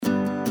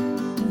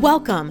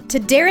Welcome to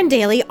Darren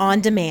Daily On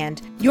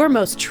Demand, your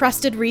most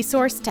trusted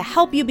resource to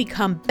help you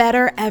become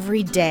better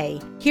every day.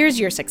 Here's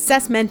your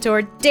success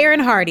mentor, Darren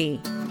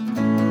Hardy.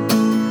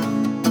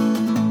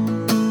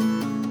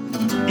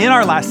 In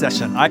our last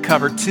session, I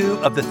covered two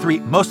of the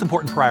three most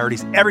important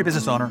priorities every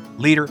business owner,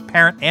 leader,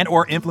 parent, and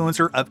or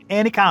influencer of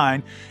any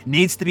kind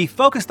needs to be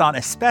focused on,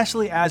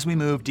 especially as we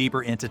move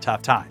deeper into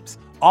tough times.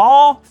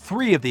 All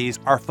three of these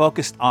are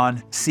focused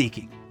on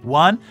seeking.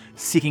 One,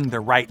 seeking the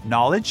right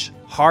knowledge.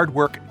 Hard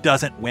work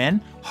doesn't win.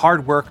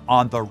 Hard work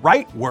on the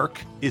right work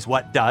is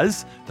what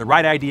does. The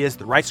right ideas,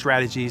 the right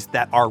strategies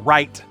that are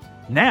right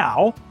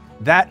now,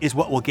 that is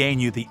what will gain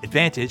you the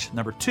advantage.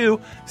 Number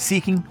two,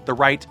 seeking the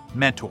right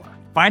mentor.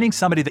 Finding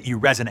somebody that you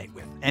resonate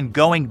with and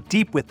going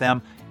deep with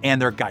them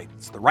and their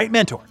guidance. The right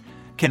mentor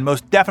can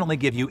most definitely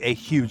give you a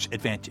huge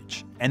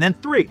advantage. And then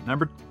three,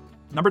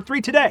 number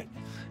three today,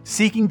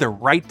 seeking the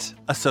right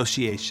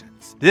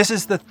associations. This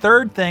is the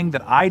third thing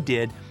that I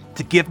did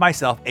to give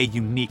myself a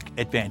unique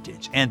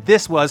advantage. And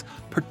this was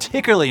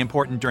particularly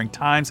important during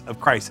times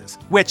of crisis,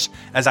 which,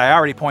 as I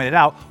already pointed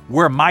out,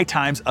 were my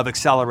times of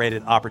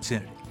accelerated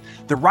opportunity.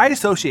 The right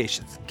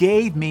associations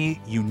gave me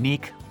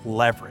unique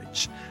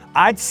leverage.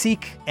 I'd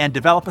seek and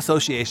develop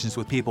associations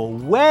with people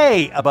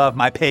way above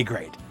my pay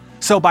grade.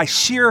 So by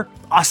sheer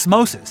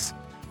osmosis,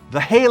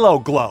 the halo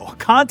glow,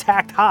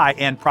 contact high,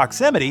 and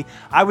proximity,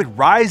 I would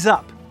rise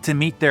up to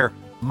meet their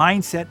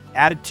mindset,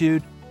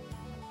 attitude,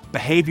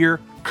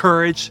 behavior,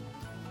 courage,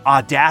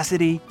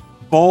 audacity,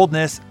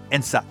 boldness,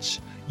 and such.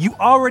 You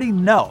already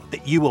know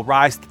that you will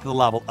rise to the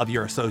level of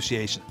your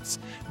associations.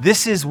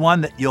 This is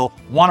one that you'll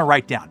want to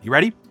write down. You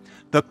ready?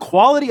 The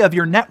quality of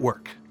your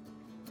network,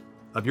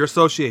 of your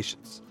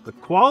associations, the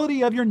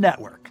quality of your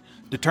network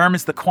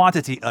determines the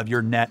quantity of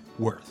your net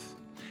worth.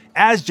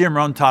 As Jim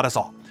Rohn taught us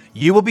all,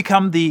 you will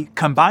become the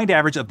combined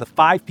average of the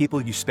 5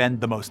 people you spend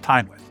the most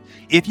time with.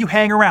 If you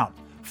hang around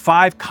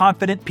 5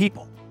 confident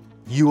people,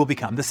 you will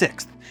become the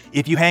 6th.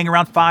 If you hang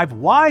around 5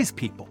 wise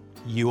people,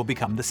 you will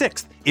become the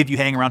 6th. If you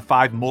hang around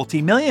 5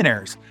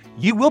 multimillionaires,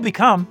 you will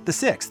become the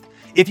 6th.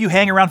 If you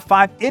hang around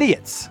 5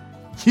 idiots,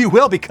 you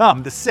will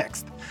become the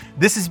 6th.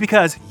 This is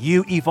because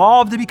you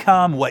evolved to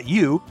become what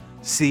you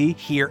see,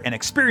 hear, and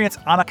experience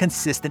on a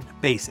consistent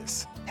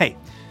basis. Hey,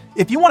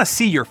 if you want to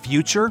see your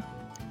future,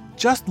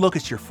 just look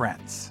at your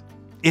friends.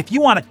 If you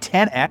want to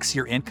 10x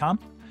your income,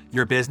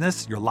 your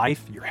business, your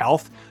life, your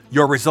health,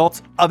 your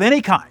results of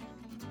any kind,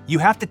 you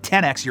have to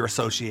 10x your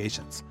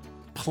associations.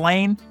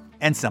 Plain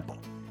and simple.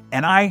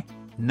 And I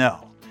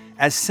know,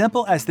 as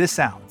simple as this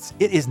sounds,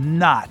 it is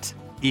not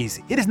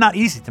easy. It is not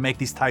easy to make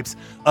these types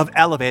of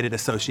elevated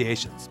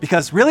associations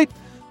because really,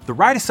 the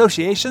right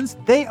associations,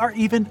 they are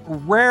even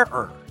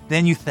rarer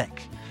than you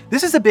think.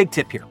 This is a big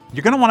tip here.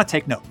 You're going to want to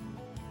take note.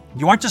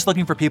 You aren't just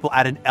looking for people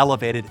at an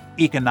elevated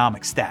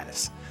economic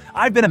status.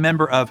 I've been a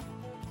member of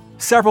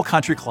several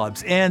country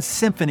clubs and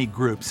symphony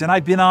groups, and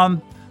I've been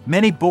on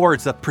many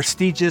boards of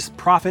prestigious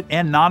profit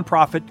and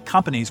nonprofit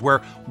companies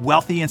where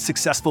wealthy and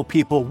successful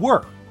people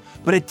were.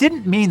 But it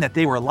didn't mean that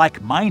they were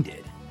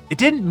like-minded. It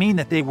didn't mean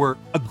that they were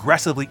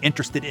aggressively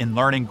interested in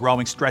learning,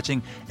 growing,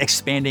 stretching,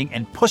 expanding,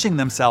 and pushing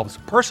themselves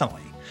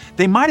personally.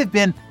 They might have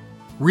been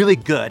really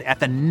good at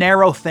the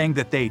narrow thing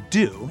that they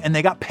do, and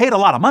they got paid a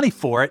lot of money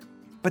for it,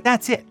 but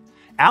that's it.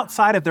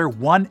 Outside of their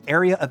one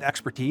area of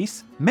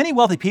expertise, many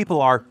wealthy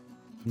people are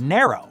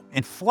narrow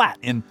and flat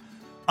and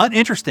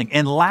uninteresting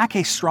and lack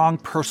a strong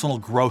personal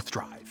growth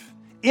drive.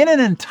 In an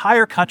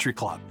entire country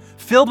club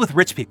filled with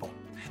rich people,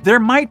 there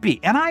might be,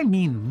 and I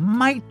mean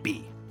might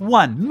be,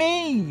 1,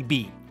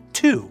 maybe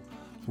 2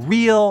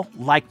 real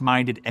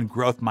like-minded and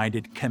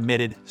growth-minded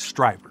committed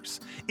strivers.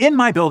 In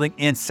my building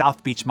in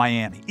South Beach,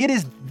 Miami, it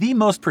is the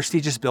most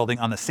prestigious building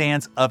on the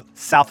sands of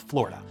South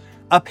Florida.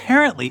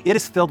 Apparently, it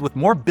is filled with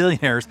more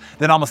billionaires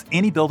than almost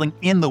any building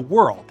in the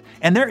world.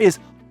 And there is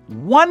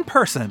one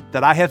person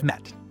that I have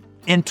met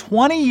in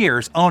 20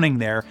 years owning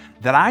there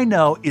that I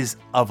know is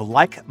of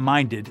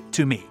like-minded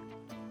to me.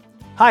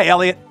 Hi,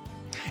 Elliot.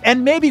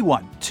 And maybe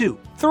 1, 2,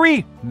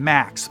 3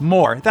 max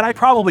more that I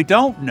probably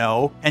don't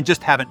know and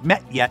just haven't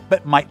met yet,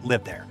 but might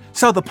live there.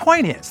 So the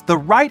point is, the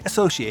right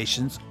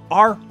associations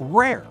are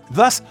rare,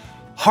 thus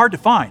hard to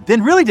find,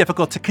 then really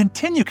difficult to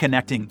continue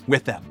connecting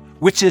with them,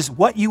 which is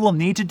what you will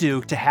need to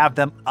do to have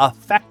them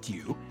affect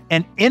you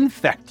and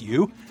infect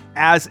you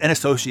as an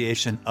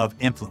association of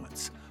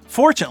influence.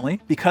 Fortunately,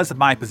 because of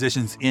my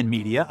positions in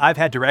media, I've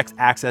had direct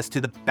access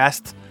to the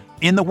best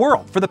in the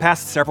world for the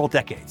past several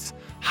decades.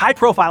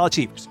 High-profile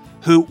achievers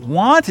who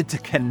wanted to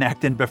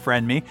connect and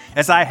befriend me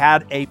as I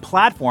had a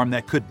platform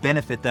that could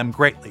benefit them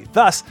greatly.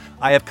 Thus,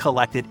 I have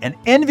collected an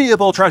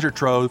enviable treasure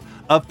trove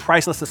of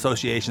priceless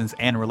associations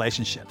and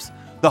relationships.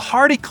 The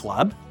Hardy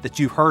Club that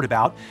you've heard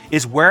about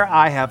is where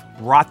I have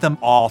brought them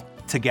all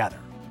together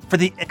for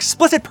the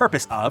explicit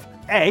purpose of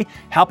A,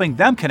 helping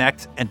them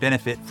connect and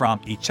benefit from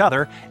each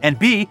other, and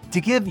B,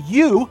 to give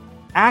you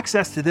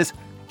access to this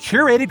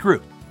curated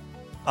group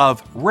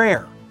of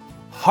rare,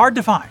 hard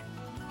to find,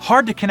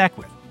 hard to connect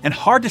with, and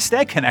hard to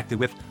stay connected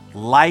with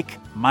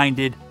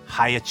like-minded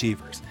high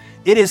achievers.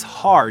 It is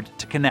hard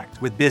to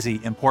connect with busy,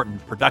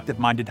 important,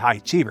 productive-minded high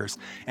achievers,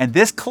 and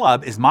this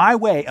club is my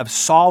way of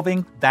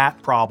solving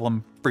that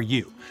problem for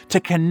you. To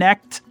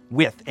connect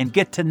with and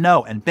get to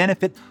know and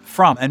benefit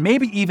from and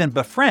maybe even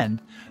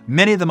befriend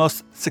many of the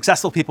most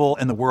successful people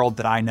in the world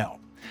that I know.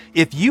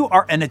 If you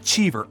are an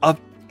achiever of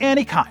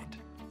any kind,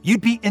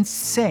 you'd be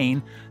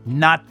insane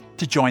not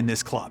to join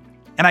this club.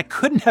 And I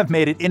couldn't have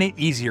made it any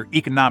easier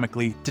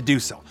economically to do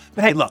so.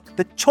 But hey, look,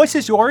 the choice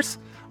is yours.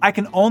 I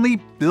can only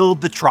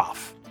build the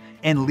trough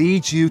and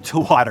lead you to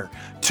water.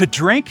 To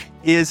drink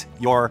is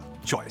your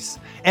choice.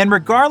 And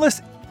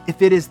regardless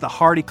if it is the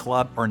Hardy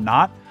Club or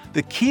not,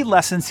 the key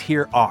lessons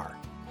here are: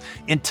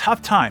 in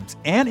tough times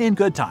and in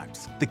good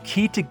times, the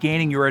key to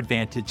gaining your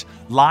advantage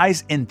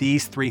lies in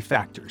these three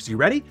factors. You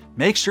ready?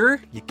 Make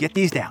sure you get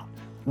these down.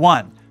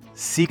 1,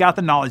 seek out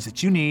the knowledge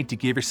that you need to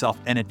give yourself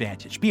an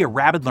advantage. Be a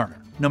rabid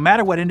learner. No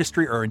matter what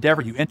industry or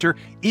endeavor you enter,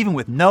 even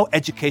with no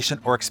education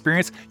or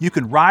experience, you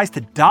can rise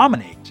to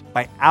dominate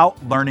by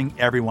out-learning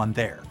everyone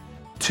there.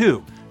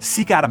 2,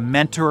 seek out a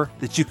mentor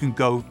that you can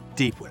go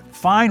deep with.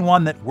 Find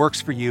one that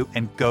works for you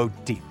and go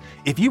deep.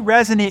 If you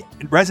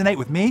resonate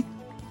with me,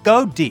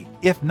 go deep.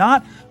 If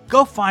not,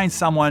 go find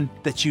someone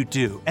that you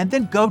do and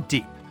then go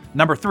deep.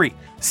 Number 3,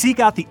 seek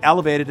out the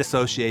elevated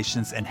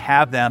associations and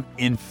have them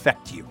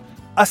infect you.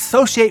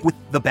 Associate with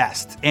the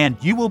best and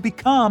you will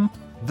become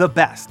the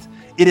best.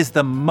 It is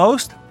the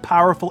most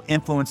powerful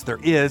influence there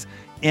is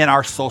in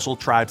our social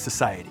tribe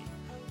society.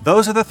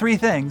 Those are the 3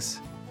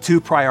 things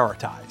to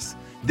prioritize.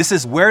 This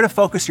is where to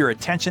focus your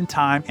attention,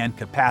 time, and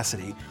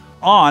capacity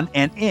on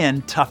and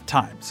in tough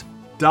times.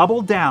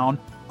 Double down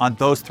on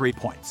those 3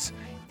 points.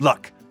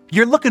 Look,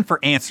 you're looking for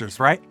answers,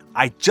 right?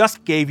 I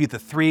just gave you the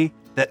 3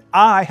 that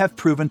I have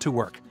proven to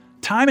work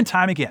time and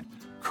time again.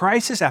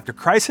 Crisis after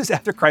crisis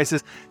after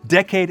crisis,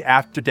 decade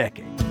after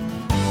decade.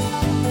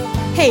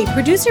 Hey,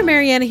 producer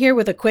Mariana here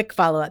with a quick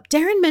follow-up.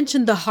 Darren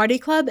mentioned the Hardy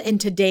Club in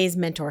today's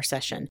mentor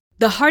session.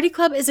 The Hardy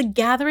Club is a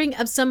gathering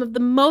of some of the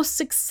most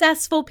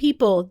successful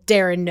people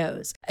Darren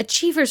knows.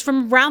 Achievers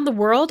from around the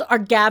world are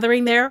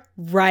gathering there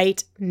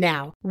right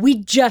now.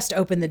 We just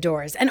opened the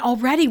doors, and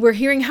already we're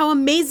hearing how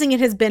amazing it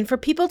has been for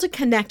people to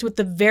connect with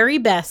the very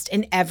best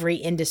in every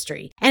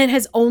industry. And it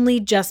has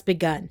only just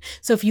begun.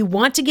 So if you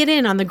want to get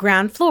in on the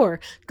ground floor,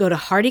 go to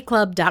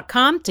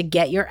hardyclub.com to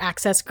get your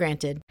access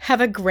granted.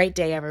 Have a great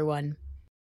day, everyone.